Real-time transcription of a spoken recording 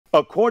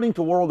According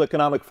to World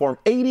Economic Forum,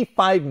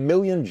 85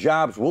 million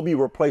jobs will be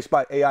replaced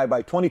by AI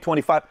by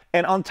 2025.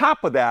 And on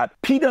top of that,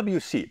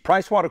 PwC,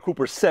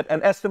 PricewaterhouseCoopers, said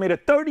an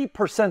estimated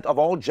 30% of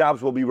all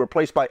jobs will be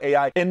replaced by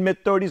AI in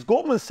mid-30s.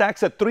 Goldman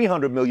Sachs said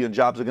 300 million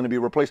jobs are going to be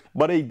replaced.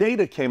 But a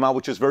data came out,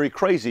 which is very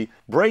crazy,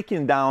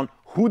 breaking down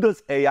who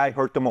does AI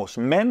hurt the most,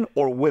 men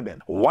or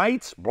women?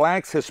 Whites,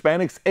 blacks,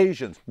 Hispanics,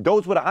 Asians.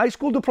 Those with a high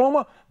school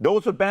diploma,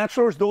 those with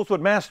bachelors, those with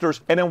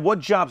masters, and then what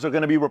jobs are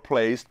going to be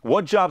replaced,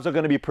 what jobs are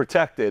going to be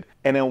protected,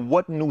 and then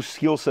what new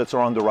skill sets are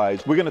on the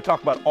rise. We're going to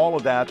talk about all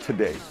of that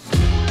today.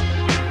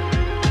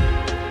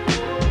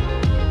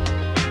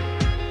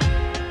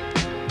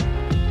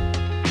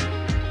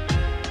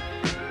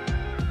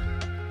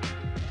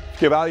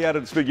 If you value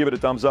added this video, give it a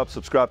thumbs up,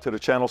 subscribe to the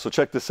channel. So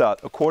check this out.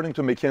 According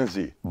to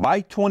McKinsey, by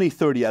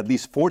 2030, at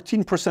least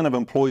 14% of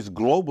employees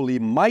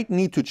globally might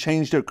need to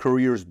change their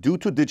careers due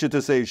to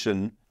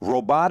digitization,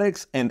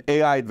 robotics, and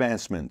AI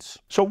advancements.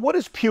 So what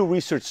is Pew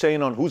Research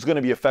saying on who's going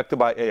to be affected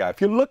by AI?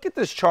 If you look at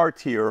this chart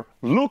here,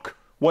 look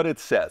what it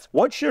says.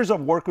 What shares of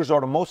workers are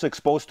the most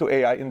exposed to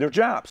AI in their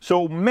jobs?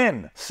 So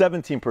men,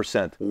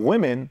 17%.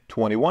 Women,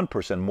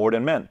 21%, more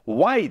than men.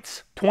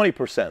 Whites,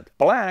 20%.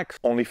 Blacks,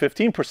 only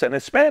 15%.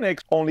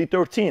 Hispanics, only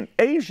 13%.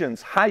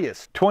 Asians,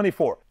 highest,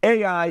 24%.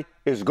 AI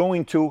is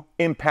going to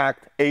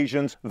impact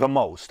Asians the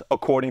most,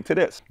 according to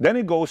this. Then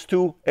it goes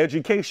to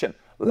education.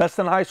 Less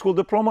than high school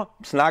diploma,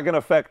 it's not going to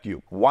affect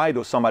you. Why,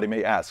 though, somebody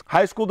may ask.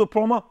 High school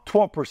diploma,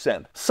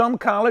 12%. Some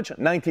college,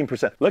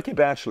 19%. Look at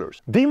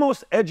bachelors. The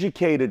most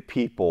educated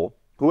people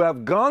who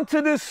have gone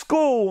to this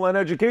school and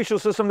educational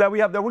system that we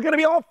have, that we're going to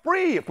be all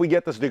free if we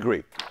get this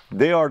degree.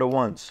 They are the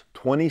ones,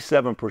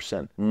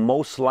 27%,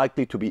 most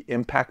likely to be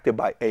impacted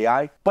by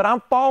AI. But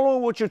I'm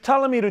following what you're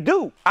telling me to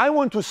do. I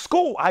went to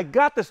school. I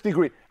got this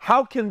degree.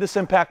 How can this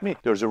impact me?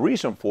 There's a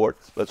reason for it.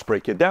 Let's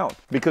break it down.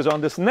 Because on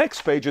this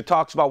next page, it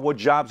talks about what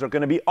jobs are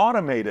going to be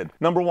automated.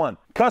 Number one,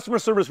 customer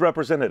service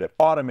representative,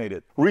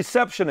 automated.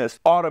 Receptionist,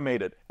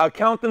 automated.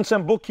 Accountants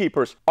and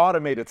bookkeepers,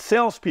 automated.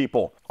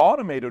 Salespeople,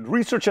 automated.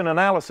 Research and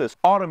analysis,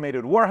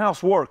 automated.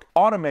 Warehouse work,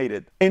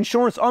 automated.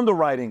 Insurance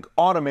underwriting,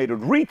 automated.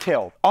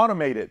 Retail,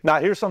 automated. Now,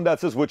 here's something that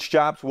says which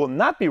jobs will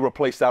not be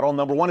replaced at all.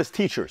 Number one is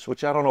teachers,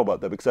 which I don't know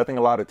about that because I think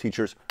a lot of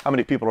teachers, how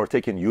many people are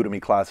taking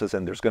Udemy classes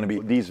and there's going to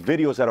be these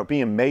videos that are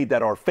being made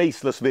that are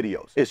faceless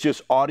videos. It's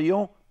just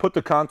audio. Put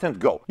the content,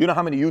 go. You know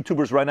how many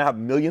YouTubers right now have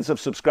millions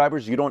of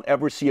subscribers? You don't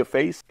ever see a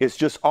face. It's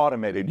just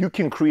automated. You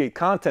can create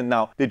content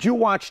now. Did you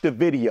watch the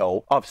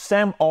video of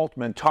Sam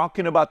Altman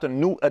talking about the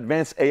new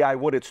advanced AI,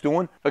 what it's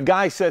doing? A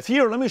guy says,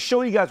 here, let me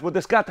show you guys what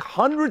this got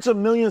hundreds of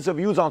millions of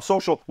views on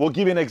social. We'll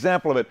give you an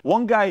example of it.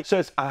 One guy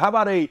says, how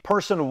about a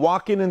person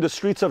walking in the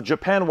streets of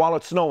Japan while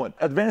it's snowing?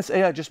 Advanced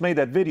AI just made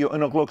that video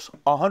and it looks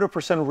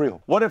 100%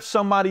 real. What if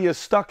somebody is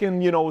stuck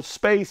in,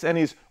 space and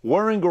he's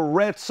wearing a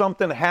red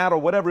something hat or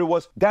whatever it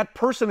was? That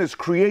person is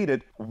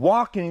created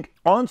walking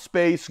on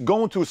space,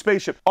 going to a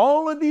spaceship.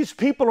 All of these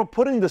people are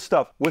putting this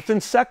stuff. Within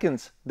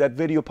seconds, that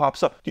video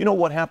pops up. Do you know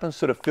what happens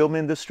to the film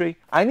industry?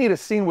 I need a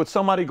scene with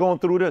somebody going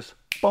through this.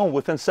 Boom,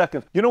 within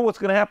seconds. You know what's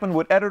going to happen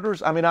with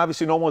editors? I mean,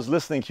 obviously, no one's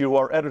listening to you,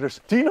 our editors.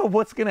 Do you know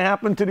what's going to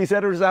happen to these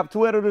editors? I have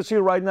two editors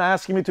here right now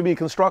asking me to be a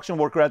construction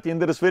worker at the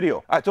end of this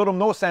video. I told them,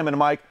 no, Sam and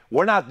Mike,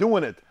 we're not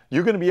doing it.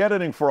 You're going to be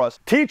editing for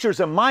us. Teachers,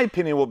 in my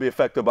opinion, will be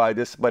affected by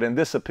this, but in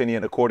this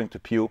opinion, according to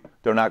Pew,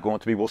 they're not going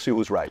to be. We'll see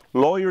who's right.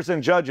 Lawyers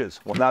and judges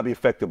will not be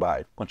affected by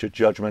it. Bunch of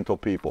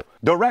judgmental people.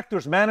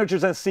 Directors,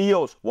 managers, and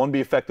CEOs won't be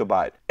affected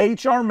by it.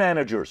 HR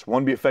managers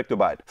won't be affected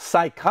by it.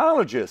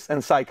 Psychologists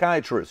and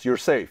psychiatrists, you're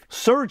safe.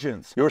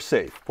 Surgeons, you're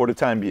safe for the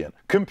time being.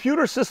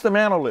 Computer system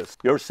analysts,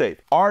 you're safe.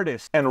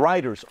 Artists and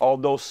writers,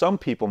 although some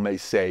people may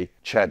say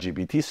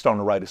ChatGPT is starting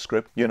to write a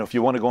script. If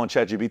you want to go on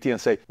ChatGPT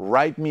and say,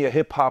 write me a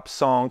hip-hop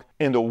song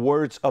in the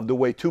words of the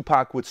way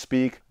Tupac would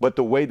speak, but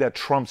the way that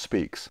Trump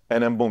speaks.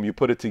 And then boom, you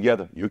put it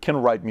together. You can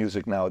write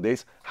music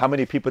nowadays. How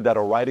many people that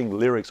are writing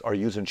lyrics are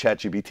using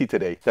ChatGPT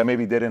today that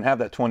maybe they didn't have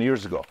that 20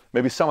 years ago?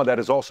 Maybe some of that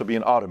is also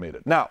being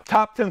automated. Now,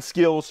 top 10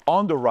 skills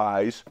on the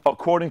rise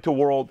according to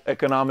World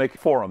Economic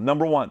Forum.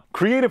 Number one,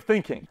 creative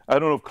thinking. I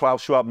don't know if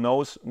Klaus Schwab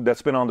knows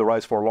that's been on the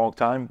rise for a long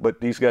time, but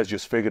these guys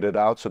just figured it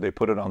out, so they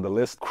put it on the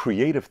list.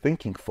 Creative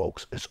thinking,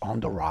 folks, is on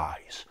the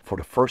rise. For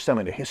the first time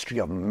in the history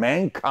of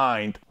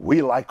mankind,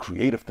 we like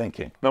creative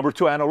thinking. Number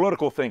two,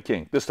 analytical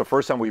thinking. This is the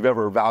first time we've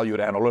ever valued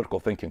analytical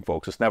thinking,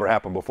 folks. It's never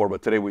happened before,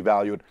 but today we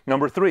value it.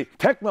 Number three,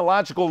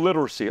 technological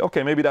literacy.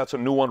 Okay, maybe that's a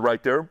new one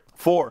right there.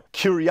 Four,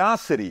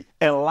 curiosity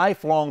and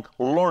lifelong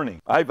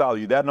learning. I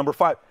value that. Number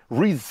five,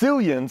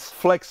 resilience,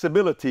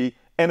 flexibility,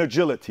 and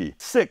agility.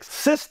 Six,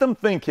 system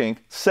thinking.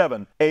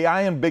 Seven,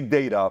 AI and big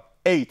data.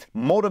 8,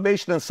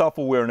 motivation and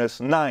self-awareness.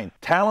 9,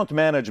 talent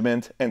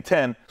management. And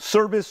 10,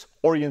 service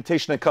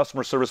orientation, and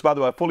customer service. By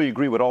the way, I fully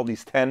agree with all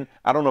these 10.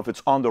 I don't know if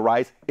it's on the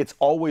rise. It's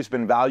always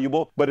been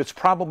valuable, but it's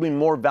probably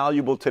more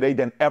valuable today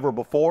than ever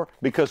before,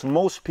 because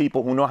most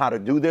people who know how to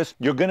do this,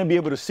 you're going to be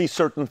able to see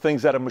certain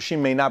things that a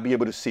machine may not be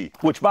able to see.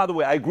 Which, by the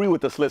way, I agree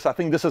with this list. I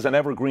think this is an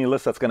evergreen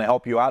list that's going to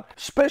help you out,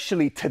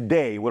 especially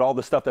today with all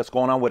the stuff that's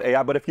going on with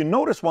AI. But if you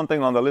notice one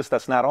thing on the list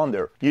that's not on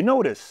there, you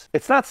notice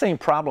it's not saying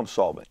problem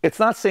solving. It's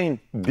not saying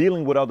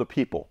dealing with other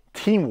people.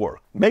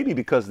 Teamwork. Maybe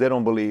because they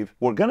don't believe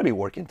we're going to be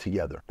working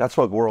together. That's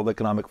what World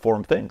Economic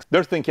Forum thinks.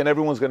 They're thinking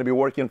everyone's going to be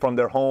working from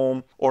their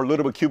home or a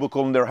little bit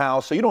cubicle in their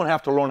house, so you don't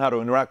have to learn how to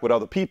interact with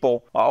other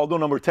people. Although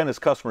number 10 is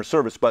customer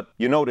service, but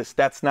you notice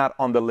that's not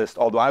on the list.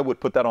 Although I would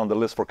put that on the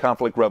list for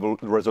conflict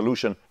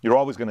resolution. You're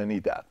always going to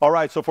need that. All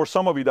right, so for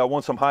some of you that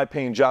want some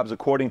high-paying jobs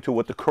according to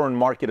what the current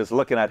market is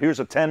looking at, here's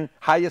the 10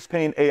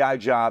 highest-paying AI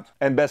jobs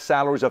and best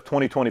salaries of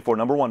 2024.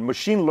 Number 1,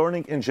 machine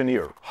learning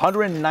engineer,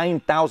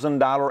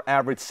 $109,000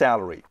 average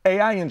salary.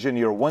 AI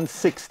engineer,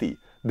 160.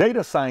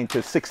 Data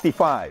scientist,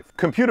 65.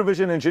 Computer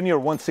vision engineer,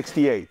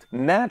 168.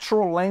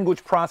 Natural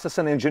language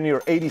processing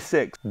engineer,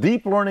 86.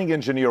 Deep learning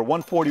engineer,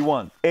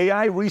 141.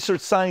 AI research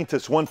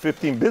scientist,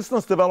 115.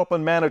 Business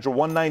development manager,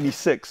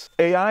 196.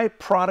 AI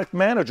product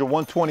manager,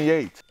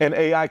 128. And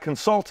AI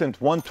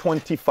consultant,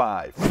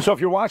 125. So if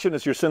you're watching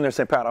this, you're sitting there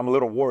saying, Pat, I'm a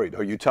little worried.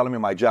 Are you telling me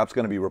my job's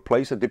going to be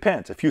replaced? It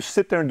depends. If you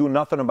sit there and do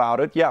nothing about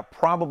it, yeah,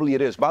 probably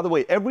it is. By the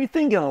way,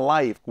 everything in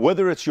life,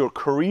 whether it's your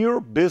career,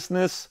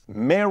 business,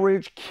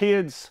 marriage,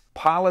 kids,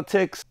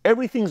 politics,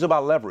 everything's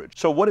about leverage.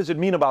 So what does it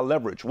mean about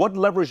leverage? What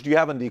leverage do you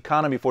have in the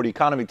economy for the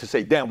economy to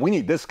say, damn, we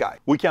need this guy.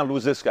 We can't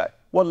lose this guy.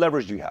 What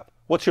leverage do you have?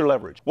 What's your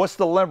leverage? What's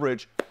the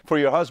leverage for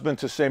your husband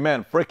to say,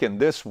 man, frickin'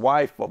 this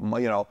wife of,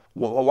 a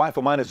wife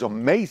of mine is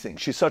amazing.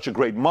 She's such a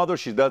great mother.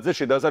 She does this,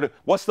 she does that.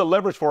 What's the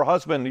leverage for a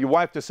husband, your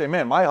wife to say,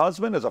 man, my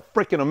husband is a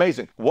frickin'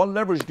 amazing. What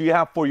leverage do you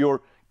have for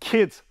your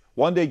kids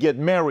one day get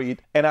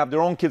married and have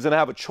their own kids and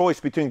have a choice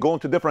between going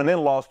to different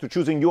in-laws to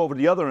choosing you over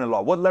the other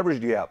in-law? What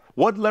leverage do you have?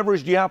 What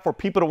leverage do you have for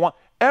people to want?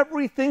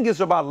 Everything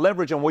is about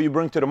leverage and what you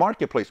bring to the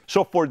marketplace.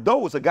 So for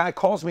those, a guy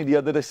calls me the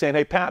other day saying,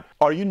 hey, Pat,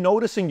 are you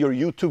noticing your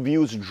YouTube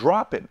views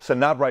dropping? So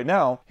not right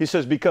now. He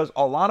says, because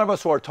a lot of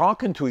us who are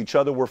talking to each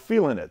other, we're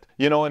feeling it,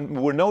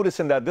 and we're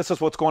noticing that this is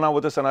what's going on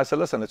with this. And I said,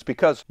 listen, it's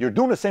because you're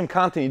doing the same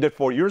content you did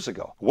 4 years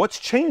ago. What's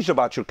changed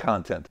about your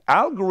content?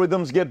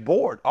 Algorithms get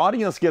bored.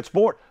 Audience gets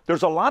bored.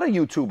 There's a lot of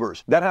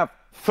YouTubers that have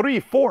 3,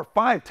 4,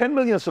 5, 10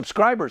 million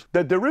subscribers,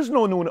 that there is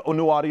no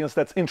new audience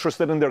that's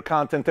interested in their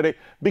content today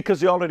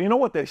because they already know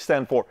what they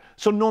stand for.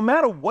 So no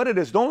matter what it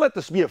is, don't let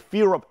this be a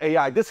fear of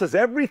AI. This is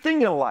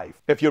everything in life.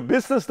 If your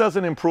business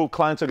doesn't improve,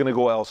 clients are going to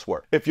go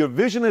elsewhere. If your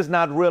vision is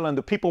not real and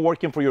the people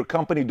working for your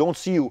company don't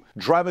see you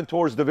driving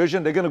towards the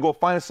vision, they're going to go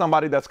find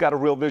somebody that's got a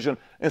real vision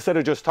instead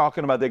of just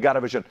talking about they got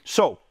a vision.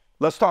 So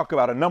let's talk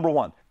about it. Number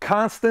 1,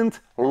 constant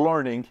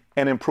learning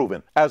and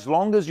improving. As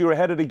long as you're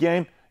ahead of the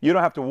game, you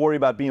don't have to worry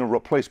about being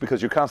replaced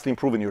because you're constantly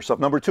improving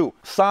yourself. Number 2,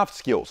 soft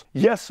skills.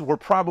 Yes, we're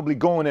probably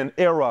going an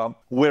era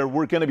where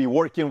we're going to be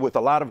working with a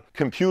lot of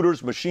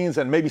computers, machines,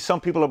 and maybe some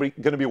people are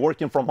going to be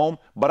working from home.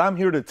 But I'm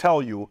here to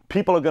tell you,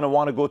 people are going to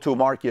want to go to a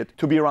market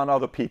to be around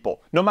other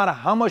people. No matter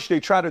how much they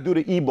try to do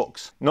the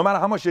ebooks, no matter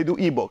how much they do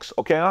ebooks,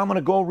 okay, I'm going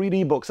to go read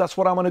ebooks. That's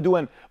what I'm going to do.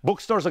 And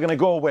bookstores are going to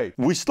go away.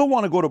 We still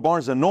want to go to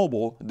Barnes &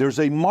 Noble. There's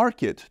a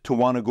market to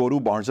want to go to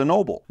Barnes &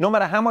 Noble. No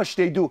matter how much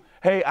they do,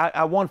 hey,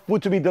 I want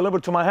food to be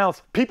delivered to my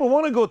house. People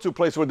want to go to a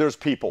place where there's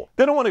people.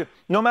 They don't want to,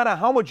 no matter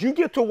how much you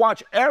get to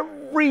watch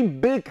every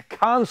big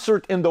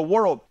concert in the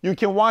world, you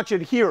can watch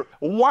it here.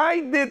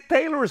 Why did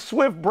Taylor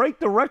Swift break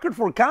the record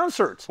for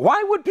concerts?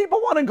 Why would people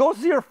want to go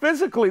see her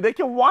physically? They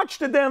can watch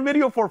the damn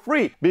video for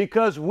free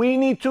because we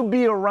need to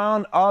be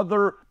around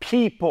other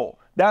people.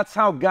 That's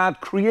how God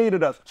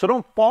created us. So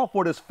don't fall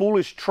for this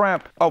foolish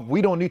trap of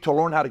we don't need to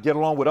learn how to get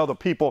along with other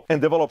people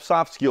and develop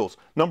soft skills.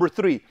 Number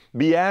 3,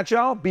 be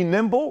agile, be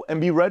nimble, and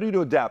be ready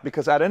to adapt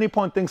because at any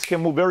point things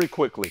can move very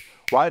quickly,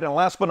 right? And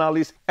last but not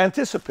least,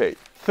 anticipate.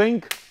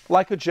 Think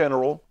like a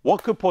general.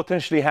 What could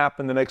potentially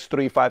happen the next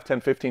 3, 5,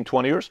 10, 15,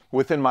 20 years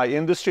within my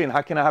industry, and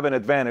how can I have an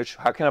advantage?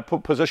 How can I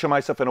position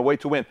myself in a way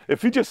to win?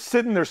 If you're just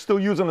sitting there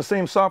still using the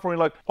same software and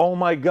like, oh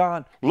my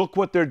God, look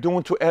what they're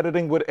doing to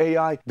editing with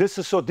AI. This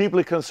is so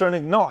deeply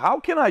concerning. No, how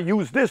can I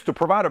use this to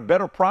provide a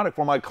better product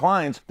for my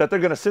clients that they're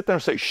going to sit there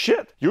and say,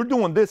 shit, you're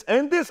doing this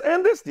and this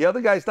and this. The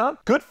other guy's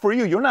not. Good for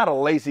you. You're not a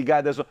lazy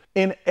guy.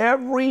 In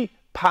every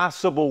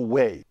possible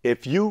way,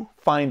 if you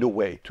find a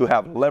way to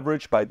have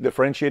leverage by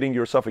differentiating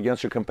yourself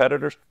against your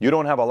competitors, you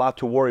don't have a lot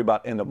to worry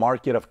about in the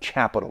market of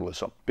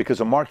capitalism because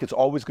the market's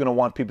always going to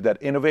want people that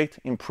innovate,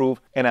 improve,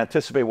 and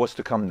anticipate what's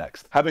to come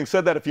next. Having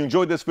said that, if you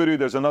enjoyed this video,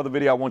 there's another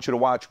video I want you to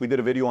watch. We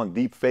did a video on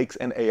deep fakes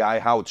and AI,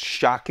 how it's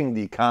shocking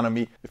the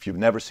economy. If you've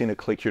never seen it,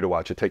 click here to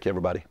watch it. Take care,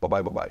 everybody.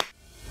 Bye-bye, bye-bye.